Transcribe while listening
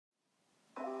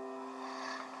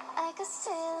I could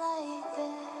stay like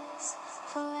this,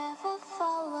 forever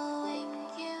following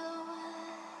you.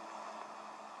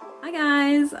 Hi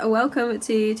guys, welcome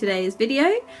to today's video.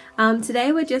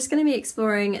 Today we're just going to be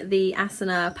exploring the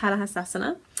asana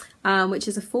Padahastasana, which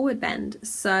is a forward bend.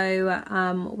 So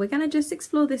we're going to just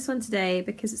explore this one today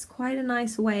because it's quite a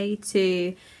nice way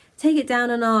to take it down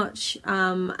a notch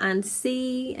and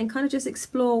see and kind of just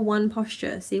explore one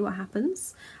posture, see what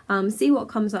happens, see what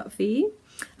comes up for you.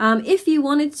 If you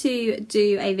wanted to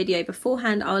do a video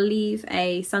beforehand, I'll leave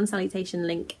a sun salutation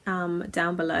link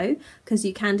down below, because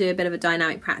you can do a bit of a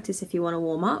dynamic practice if you want to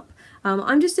warm up.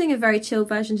 I'm just doing a very chilled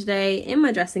version today in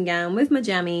my dressing gown with my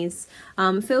jammies.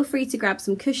 Feel free to grab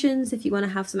some cushions if you want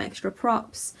to have some extra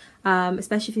props,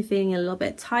 especially if you're feeling a little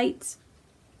bit tight.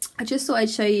 I just thought I'd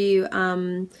show you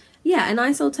yeah, a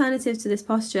nice alternative to this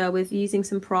posture with using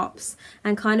some props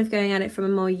and kind of going at it from a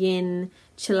more yin,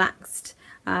 chillaxed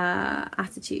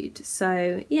attitude.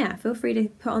 So yeah, feel free to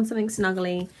put on something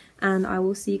snuggly and I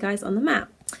will see you guys on the mat.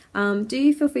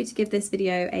 Do feel free to give this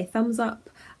video a thumbs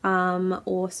up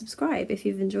or subscribe if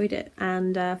you've enjoyed it,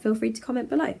 and feel free to comment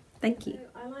below. Thank you. So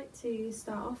I like to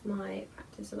start off my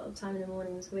practice a lot of time in the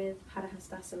mornings with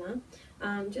Padahastasana,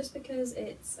 just because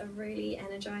it's a really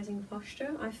energizing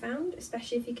posture, I found,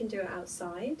 especially if you can do it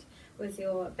outside with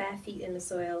your bare feet in the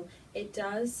soil. It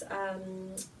does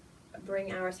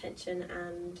bring our attention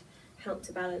and help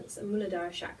to balance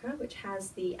Muladhara chakra, which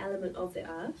has the element of the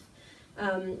earth.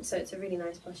 So it's a really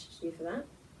nice posture to do for that.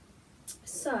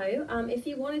 So if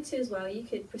you wanted to as well, you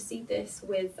could proceed this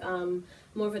with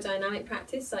more of a dynamic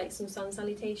practice, like some sun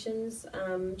salutations,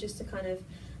 just to kind of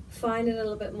find a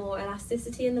little bit more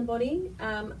elasticity in the body.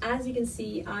 As you can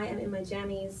see, I am in my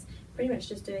jammies, pretty much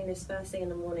just doing this first thing in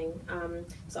the morning.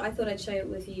 So I thought I'd show it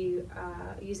with you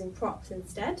using props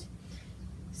instead.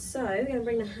 So we're going to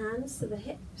bring the hands to the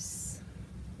hips.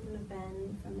 I'm going to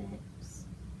bend from the hips.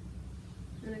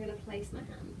 And I'm going to place my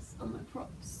hands on my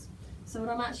props. So what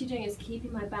I'm actually doing is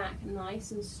keeping my back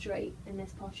nice and straight in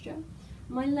this posture.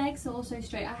 My legs are also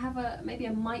straight. I have maybe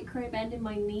a micro bend in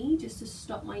my knee just to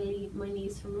stop my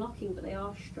knees from locking, but they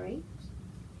are straight.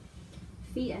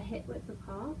 Feet are hip width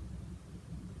apart.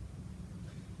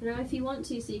 Now if you want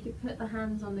to, so you could put the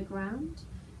hands on the ground.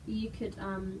 You could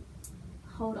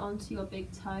hold onto your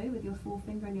big toe with your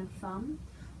forefinger and your thumb,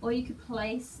 or you could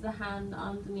place the hand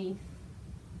underneath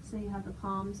so you have the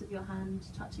palms of your hand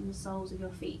touching the soles of your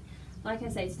feet. Like I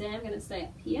say, today I'm going to stay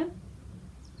up here,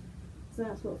 so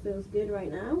that's what feels good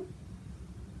right now.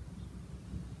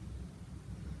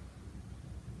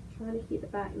 Trying to keep the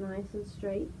back nice and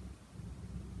straight.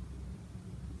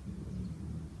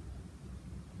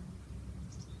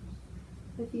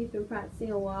 If you've been practicing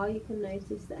a while, you can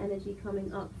notice the energy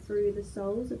coming up through the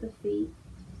soles of the feet,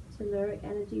 telluric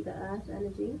energy, the earth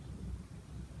energy,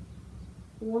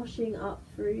 washing up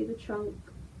through the trunk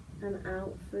and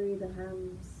out through the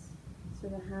hands. So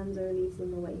the hands are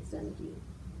releasing the waist energy.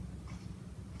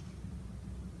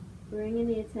 Bringing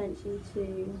the attention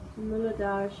to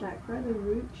Muladhara chakra, the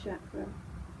root chakra,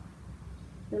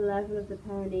 the level of the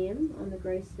perineum on the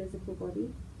gross physical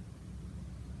body.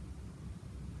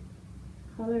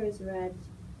 Colour is red,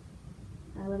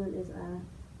 element is earth.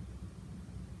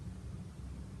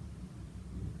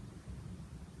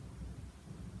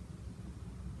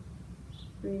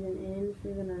 Breathing in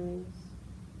through the nose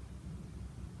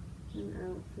and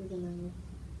out through the nose.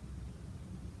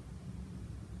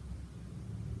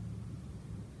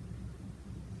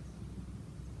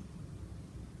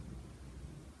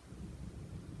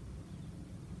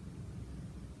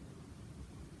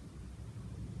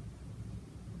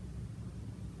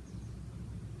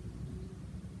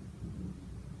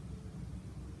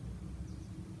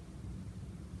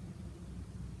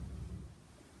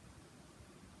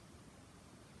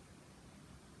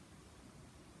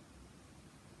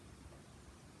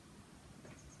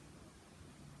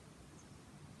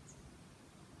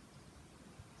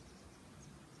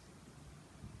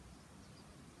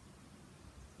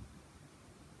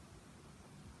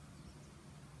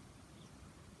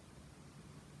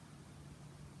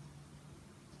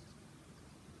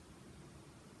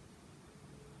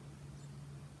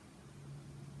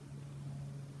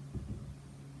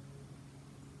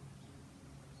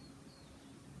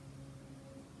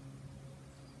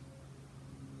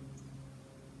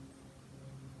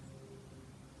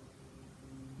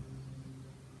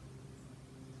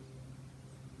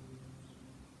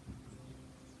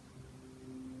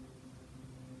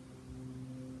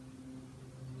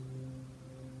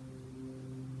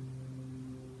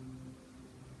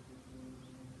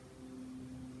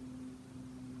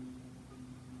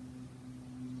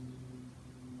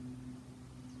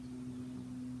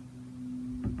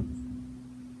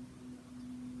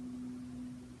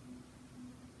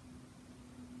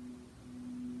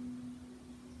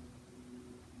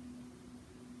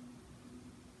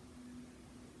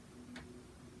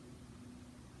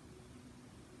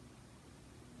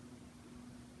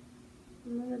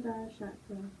 Muladhara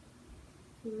chakra,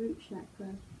 root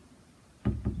chakra.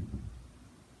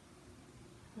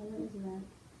 Colour is red.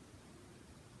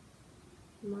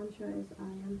 The mantra is I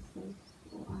am safe,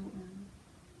 or I am.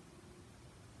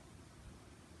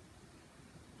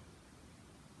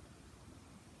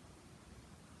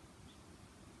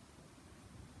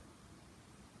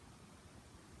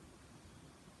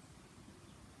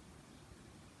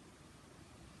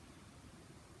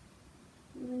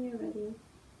 And when you're ready,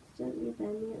 gently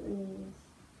bending at the knees,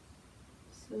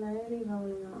 slowly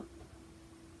rolling up.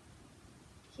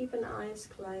 Keep an eyes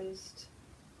closed,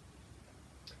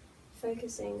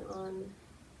 focusing on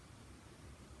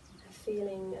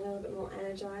feeling a little bit more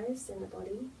energized in the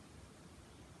body.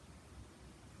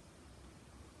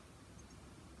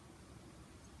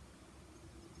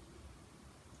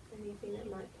 Anything that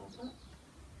might pop up.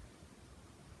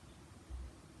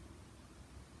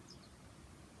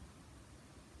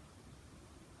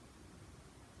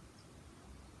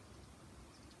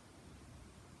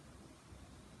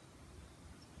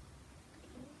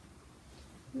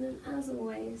 And then, as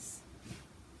always,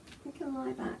 you can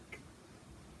lie back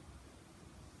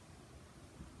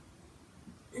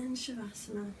in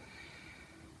Shavasana.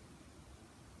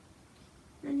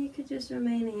 And you could just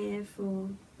remain here for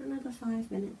another 5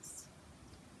 minutes,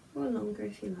 or longer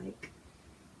if you like.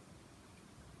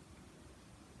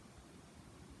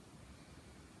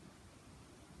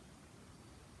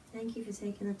 Thank you for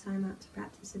taking the time out to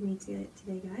practice with me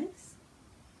today, guys.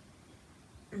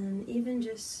 And even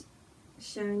just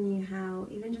showing you how,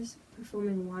 even just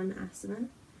performing one asana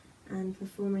and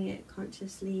performing it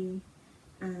consciously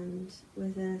and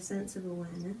with a sense of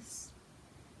awareness,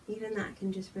 even that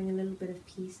can just bring a little bit of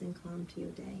peace and calm to your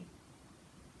day.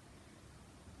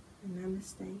 And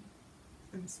namaste,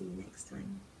 and see you next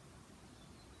time.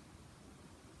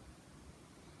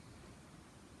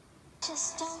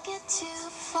 Just don't get too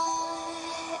far,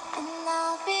 and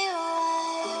I'll be